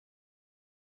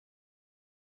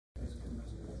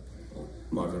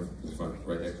Marvin, front,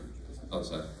 right here,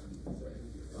 outside.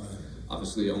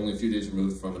 Obviously, only a few days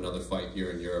removed from another fight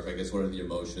here in Europe. I guess what are the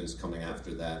emotions coming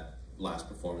after that last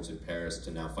performance in Paris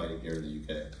to now fighting here in the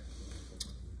UK?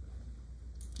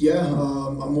 Yeah,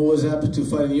 I'm always happy to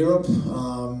fight in Europe.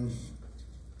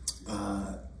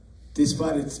 This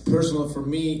fight, it's personal for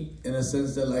me in a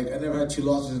sense that like I never had 2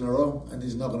 losses in a row, and this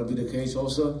is not going to be the case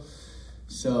also.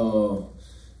 So,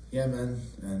 yeah, man,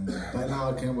 and by now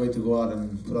I can't wait to go out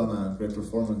and put on a great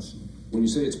performance. When you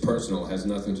say it's personal, it has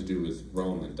nothing to do with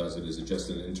Roman, does it? Is it just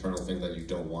an internal thing that you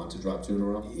don't want to drop 2 in a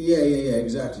row? Yeah,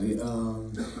 exactly.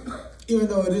 Even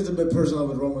though it is a bit personal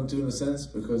with Roman too in a sense,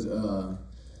 because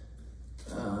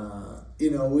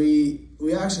you know, we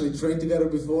actually trained together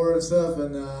before and stuff,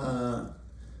 and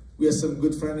we had some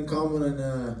good friend in common,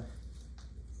 and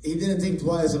he didn't think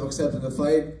twice of accepting the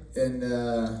fight. And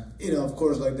you know, of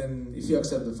course, like then if you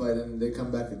accept the fight, and they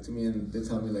come back to me and they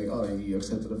tell me like, oh, you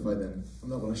accepted the fight, then I'm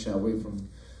not gonna shy away from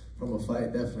a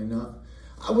fight. Definitely not.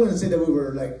 I wouldn't say that we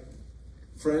were like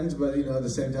friends, but you know, at the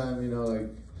same time, you know, like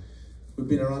we've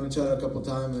been around each other a couple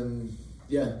times, and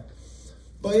yeah.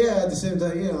 But yeah, at the same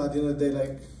time, you know, at the end of the day,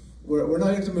 like we're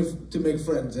not here to make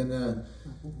friends, and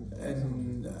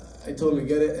I totally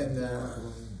get it, and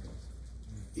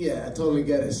yeah, I totally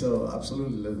get it. So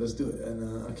absolutely, let's do it,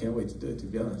 and I can't wait to do it, to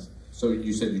be honest. So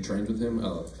you said you trained with him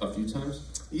a few times?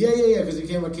 Yeah, because he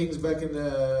came at Kings back in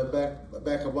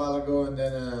back a while ago, and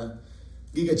then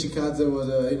Giga Chikadze was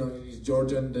you know, he's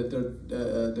Georgian.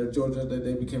 They're Georgian.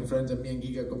 They became friends, and me and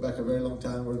Giga go back a very long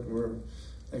time. We're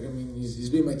like, I mean, he's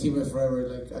been my teammate forever.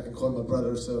 Like I can call him my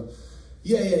brother. So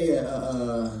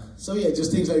yeah. So yeah,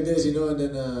 just things like this, you know, and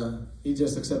then he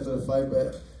just accepted the fight,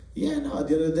 but. Yeah, no, at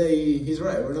the end of the day, he's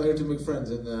right. We're not here to make friends,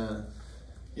 and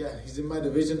yeah, he's in my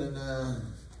division, and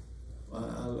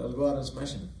I'll go out and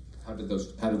smash him. How did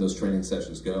those training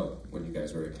sessions go when you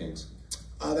guys were at Kings?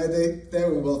 They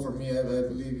went well for me, I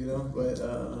believe, you know. But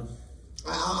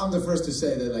I'm the first to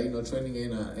say that, like, you know, training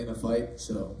ain't a fight,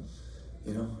 so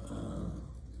you know.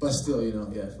 But still, you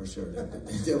know, yeah, for sure,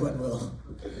 they went well.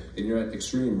 And you're at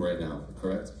Extreme right now,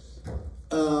 correct?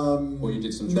 Or you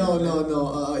did some training?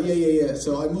 No. Yeah.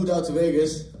 So I moved out to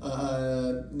Vegas.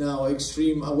 Now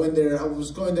Extreme. I went there. I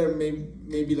was going there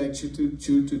maybe like two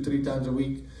to 3 times a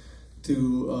week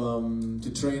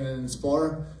to train and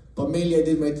spar. But mainly I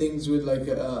did my things with like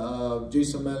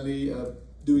Jason Manley,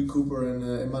 Dewey Cooper, and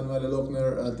Emanuele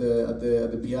Lochner at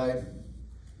the PI.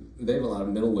 They have a lot of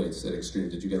middleweights at Extreme.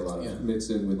 Did you get a lot of mix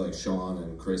in with like Sean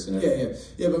and Chris and everything?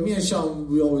 Yeah. But me and Sean,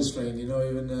 we always trained. You know,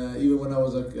 even when I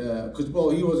was like, cause well,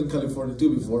 he was in California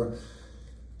too before,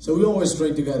 so we always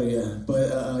trained together. Yeah,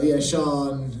 but yeah,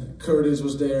 Sean, Curtis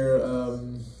was there.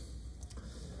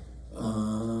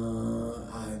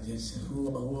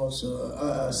 Who else?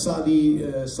 Sadi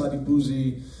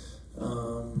Boozy.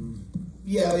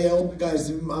 Yeah, all the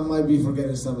guys. I might be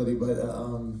forgetting somebody, but.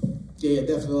 Yeah,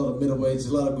 definitely a lot of middleweights,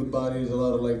 a lot of good bodies, a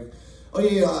lot of like. Oh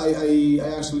yeah, I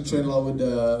actually train a lot with,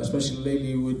 especially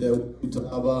lately with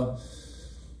Talaba.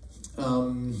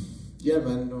 Yeah,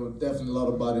 man, definitely a lot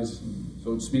of bodies.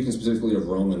 So speaking specifically of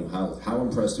Roman, how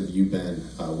impressed have you been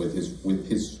with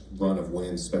his run of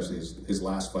wins, especially his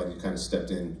last fight? He kind of stepped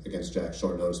in against Jack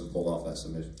short notice and pulled off that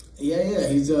submission. Yeah,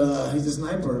 he's a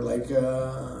sniper. Like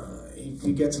if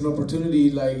he gets an opportunity,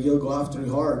 like he'll go after it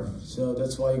hard. So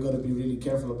that's why you got to be really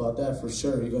careful about that for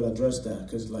sure. You got to address that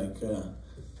because like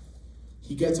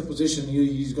he gets a position,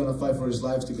 he's gonna fight for his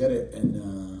life to get it,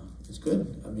 and it's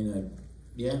good. I mean,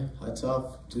 yeah, hats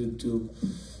off to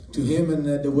him and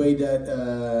the way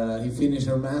that he finished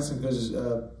Hermanson, because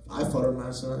I fought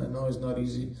Hermanson. I know it's not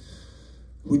easy.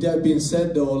 With that being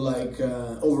said, though, like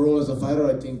overall as a fighter,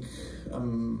 I think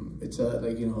it's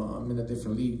like, you know, I'm in a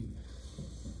different league.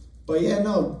 But yeah,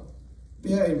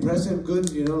 impressive, good,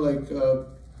 you know, like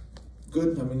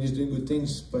good. I mean, he's doing good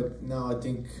things, but now I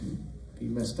think he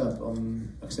messed up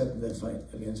on accepting that fight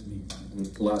against me.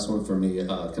 Last one for me.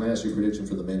 Can I ask you a prediction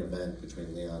for the main event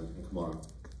between Leon and Kamaru?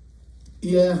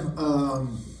 Yeah,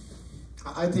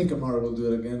 I think Kamaru will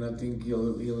do it again. I think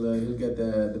he'll get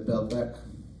the belt back.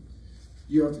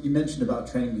 You mentioned about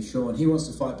training with Sean. He wants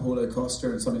to fight Paulo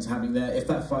Costa, and something's happening there. If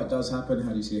that fight does happen,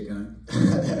 how do you see it going?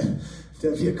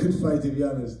 That'd be a good fight, to be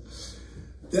honest.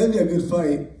 That'd be a good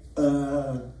fight.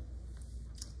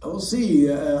 I will see.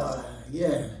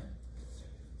 Yeah,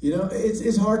 you know,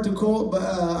 it's hard to call, but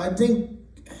I think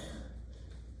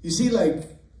you see,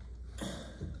 like,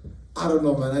 I don't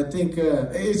know, man. I think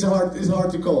it's hard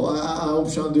to call. I hope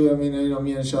Sean do. I mean, you know,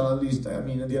 me and Sean, at least. I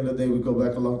mean, at the end of the day, we go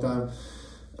back a long time.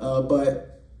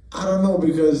 But I don't know,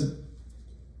 because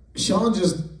Sean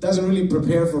just doesn't really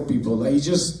prepare for people. Like, he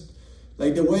just,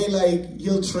 like the way like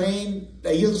he'll train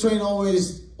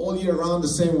always all year round the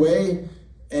same way,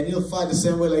 and he'll fight the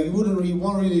same way. Like he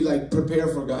won't really like prepare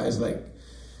for guys like.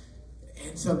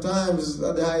 And sometimes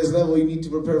at the highest level, you need to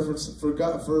prepare for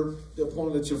the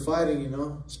opponent that you're fighting, you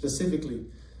know, specifically.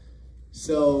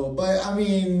 So, but I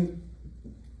mean,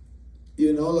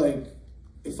 you know, like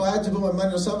if I had to put my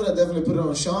money on somebody, I'd definitely put it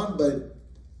on Sean. But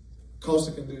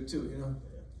Costa can do it too, you know.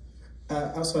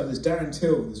 Outside of this, Darren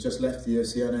Till has just left the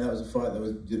UFC. I know that was a fight that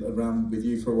was around with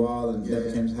you for a while and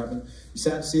never came to happen. You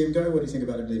sad to see him go? What do you think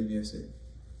about him leaving the UFC?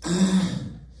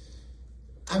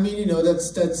 I mean, you know,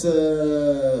 that's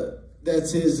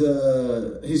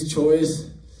his choice.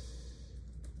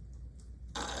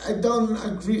 I don't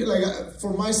agree. Like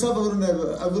for myself, I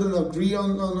wouldn't agree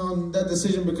on that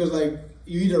decision, because like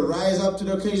you either rise up to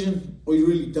the occasion or you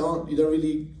really don't. You don't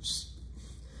really.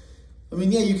 I mean,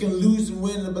 yeah, you can lose and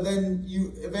win, but then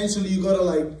you gotta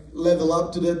like level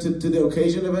up to the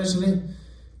occasion eventually,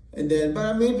 and then.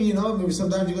 But maybe, you know, maybe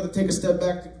sometimes you gotta take a step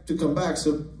back to come back.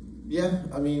 So yeah,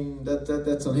 I mean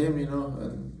that's on him, you know,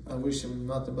 and I wish him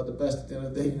nothing but the best at the end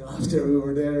of the day. You know, after we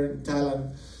were there in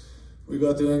Thailand, we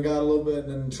got to hang out a little bit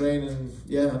and train, and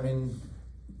yeah, I mean,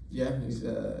 yeah, he's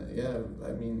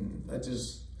I mean, I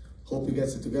just hope he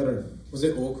gets it together. Was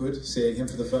it awkward seeing him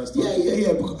for the first time?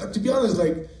 Yeah. To be honest,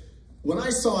 like. When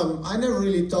I saw him, I never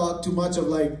really thought too much of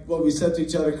like what we said to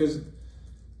each other, because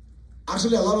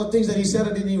actually a lot of things that he said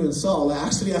I didn't even saw. Like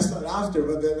actually I saw it after,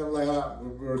 but then I'm like,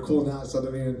 we're cool now, so I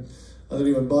don't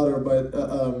even bother. But I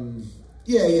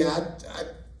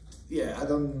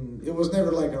don't. It was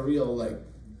never like a real like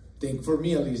thing for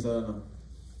me, at least. I don't know.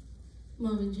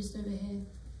 Marvin, just over here.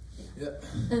 Yeah.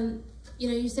 You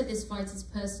know, you said this fight is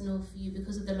personal for you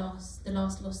because of the last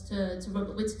loss to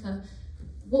Robert Whittaker.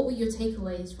 What were your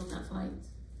takeaways from that fight?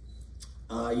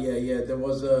 There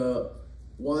was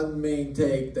one main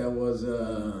take that was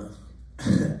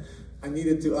I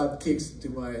needed to add kicks to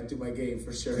my game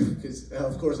for sure, because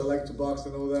of course I like to box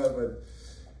and all that, but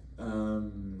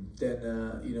then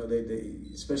you know, they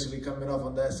especially coming off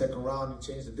on that second round,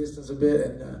 changed the distance a bit,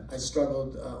 and I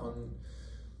struggled on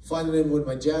finding him with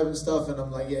my jab and stuff, and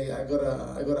I'm like, I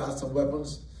gotta add some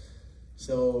weapons,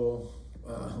 so.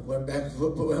 Went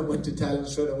to Thailand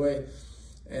straight away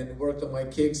and worked on my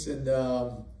kicks, and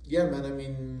yeah, man, I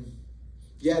mean,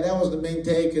 yeah, that was the main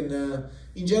take. And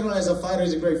in general, as a fighter,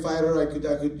 he's a great fighter. I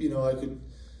could you know, I could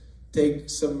take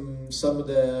some of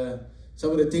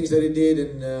the things that he did,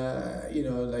 and you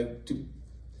know, like to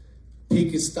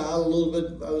peak his style a little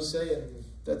bit, I would say, and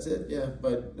that's it. Yeah,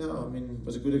 but no, I mean, it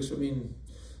was a good. I mean,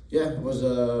 yeah, it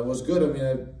was good. I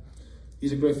mean,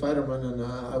 he's a great fighter, man, and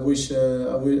I wish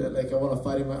I want to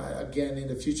fight him again in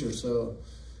the future. So,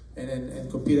 and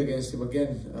compete against him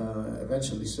again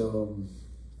eventually. So,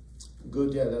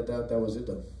 good. Yeah, that was it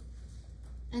though.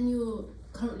 And you're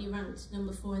currently ranked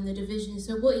number 4 in the division.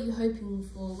 So, what are you hoping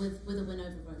for with a win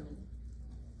over Roman?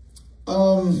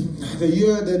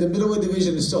 The middleweight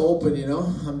division is still open. You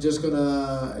know, I'm just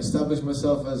gonna establish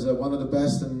myself as one of the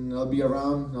best, and I'll be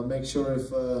around. I'll make sure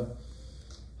if.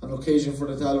 An occasion for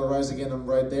the title rise again, I'm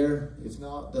right there. If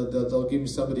not, they'll give me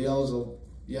somebody else.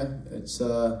 It's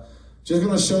just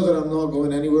gonna show that I'm not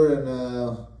going anywhere, and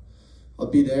I'll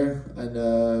be there. And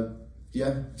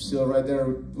still right there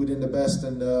within the best.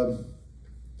 And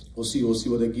we'll see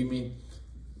what they give me.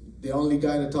 The only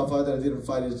guy in the top 5 that I didn't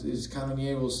fight is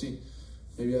Cannonier. We'll see.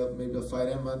 Maybe I'll fight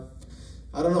him.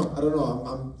 I don't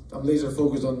know. I'm laser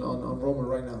focused on Roman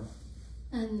right now.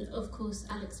 And of course,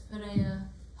 Alex Pereira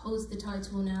holds the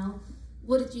title now.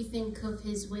 What did you think of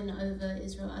his win over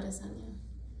Israel Adesanya?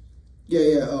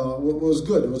 Yeah. It was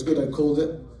good. It was good. I called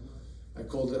it.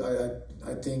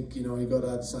 I think, you know, he got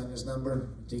Adesanya's number.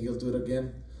 I think he'll do it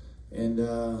again. And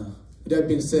with that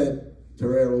being said,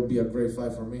 Pereira will be a great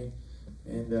fight for me.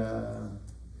 And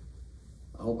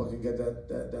I hope I can get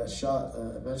that shot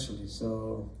eventually.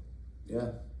 So, yeah.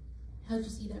 How do you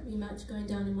see that rematch going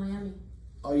down in Miami?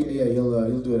 Oh yeah,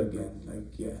 he'll do it again.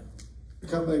 Like, yeah.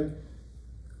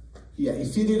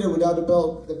 If he did it without the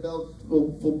belt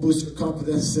will boost your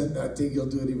confidence, and I think he'll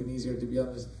do it even easier, to be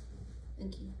honest.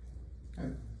 Thank you.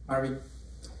 Marvin,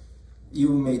 you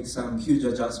made some huge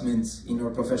adjustments in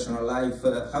your professional life.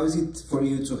 How is it for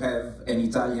you to have an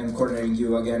Italian cornering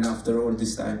you again after all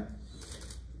this time?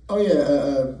 Oh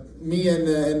yeah, me and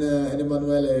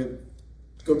Emanuele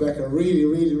go back a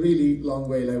really long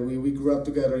way. Like we grew up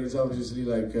together. He's obviously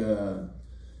like.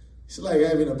 It's like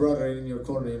having a brother in your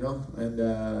corner, you know, and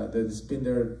that's been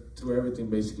there through everything,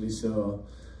 basically. So,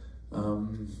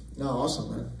 awesome,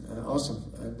 man, awesome.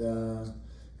 And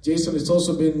Jason has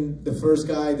also been the first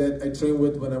guy that I trained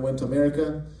with when I went to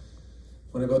America,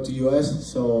 when I got to US.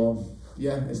 So,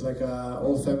 yeah, it's like a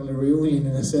old family reunion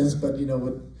in a sense, but you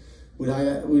know, with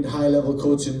high level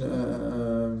coaching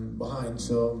behind.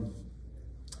 So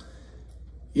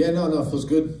yeah, no, it feels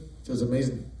good. Feels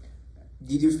amazing.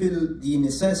 Did you feel the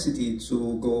necessity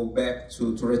to go back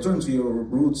to return to your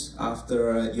roots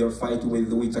after your fight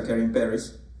with Whittaker in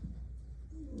Paris?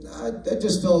 I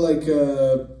just felt like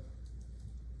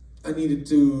I needed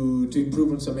to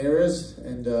improve in some areas,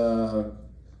 and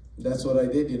that's what I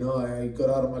did. You know, I got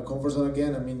out of my comfort zone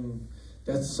again. I mean,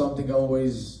 that's something I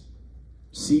always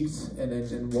seeked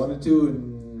and wanted to.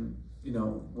 And you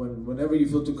know, whenever you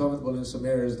feel too comfortable in some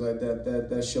areas like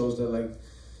that shows that like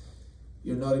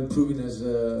you're not improving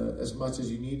as much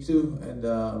as you need to. And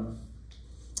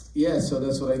yeah, so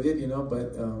that's what I did. You know,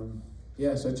 but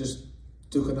yeah, so I just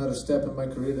took another step in my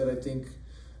career that I think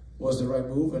was the right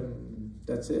move, and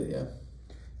that's it. Yeah.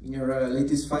 In your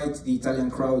latest fight, the Italian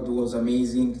crowd was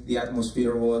amazing. The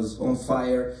atmosphere was on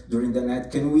fire during the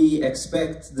night. Can we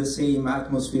expect the same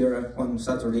atmosphere on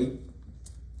Saturday?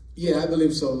 Yeah, I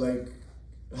believe so. Like,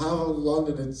 half of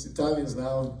London, it's Italians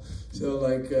now. So,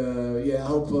 like, yeah, I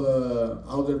hope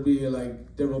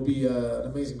there will be an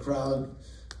amazing crowd.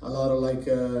 A lot of like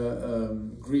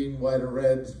green, white, and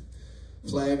red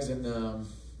flags, and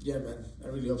yeah, man, I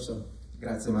really hope so.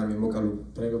 Grazie, Marvin. Bocca al lupo.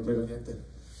 Prego, niente.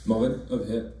 Marvin, over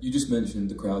here, you just mentioned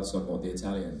the crowd somewhat, the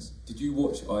Italians. Did you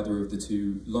watch either of the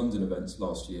two London events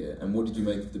last year, and what did you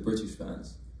make of the British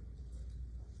fans?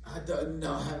 I don't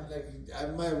know. I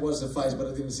might watch the fights, but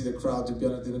I didn't see the crowd. To be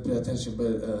honest, I didn't pay attention.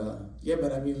 But yeah,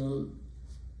 but I mean,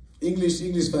 English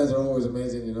fans are always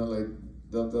amazing. You know, like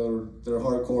they're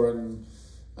hardcore, and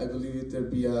I believe there'd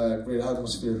be a great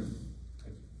atmosphere.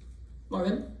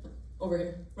 Marvin, over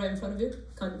here, right in front of you,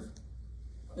 kind of.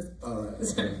 All right.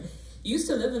 Sorry. You used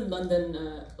to live in London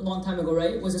a long time ago,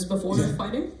 right? Was this before the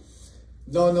fighting?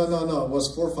 No. It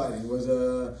was for fighting.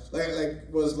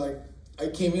 It was I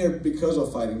came here because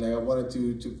of fighting. Like I wanted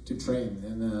to train,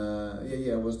 and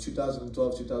yeah. It was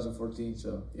 2012, 2014.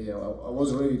 So yeah, I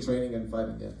was already training and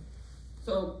fighting. Yeah.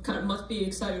 So kind of must be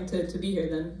exciting to be here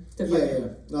then. To yeah, fight. yeah.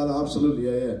 No, absolutely.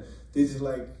 Yeah. This is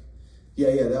like,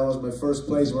 yeah. That was my first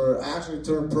place where I actually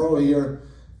turned pro here,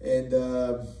 and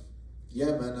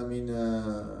yeah, man. I mean,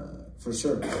 for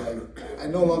sure. Like I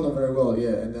know London very well. Yeah,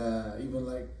 and even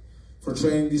like for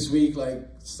training this week, like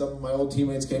some of my old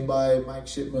teammates came by, Mike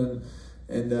Shipman.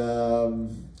 And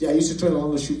yeah, I used to train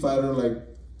along the shoot fighter like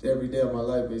every day of my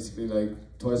life, basically like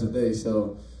twice a day.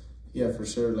 So yeah, for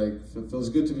sure, like it feels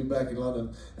good to be back in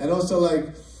London. And also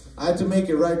like I had to make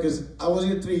it right because I was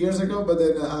here 3 years ago, but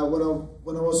then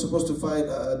when I was supposed to fight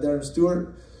Darren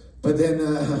Stewart, but then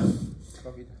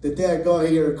the day I got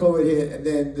here, COVID hit, and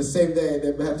then the same day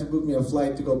they had to book me a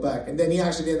flight to go back. And then he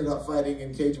actually ended up fighting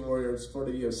in Cage Warriors for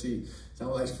the UFC. So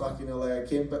I'm like, fuck, you know, like I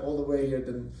came back all the way here,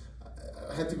 then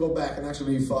I had to go back and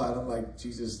actually fight. I'm like,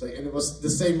 Jesus, like, and it was the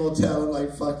same hotel. I'm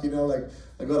like, fuck, you know, like,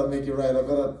 I gotta make it right. I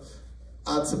gotta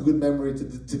add some good memory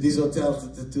to this hotel,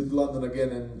 to London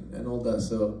again, and all that.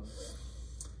 So,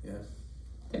 yeah.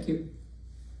 Thank you.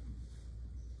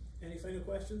 Any final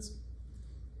questions?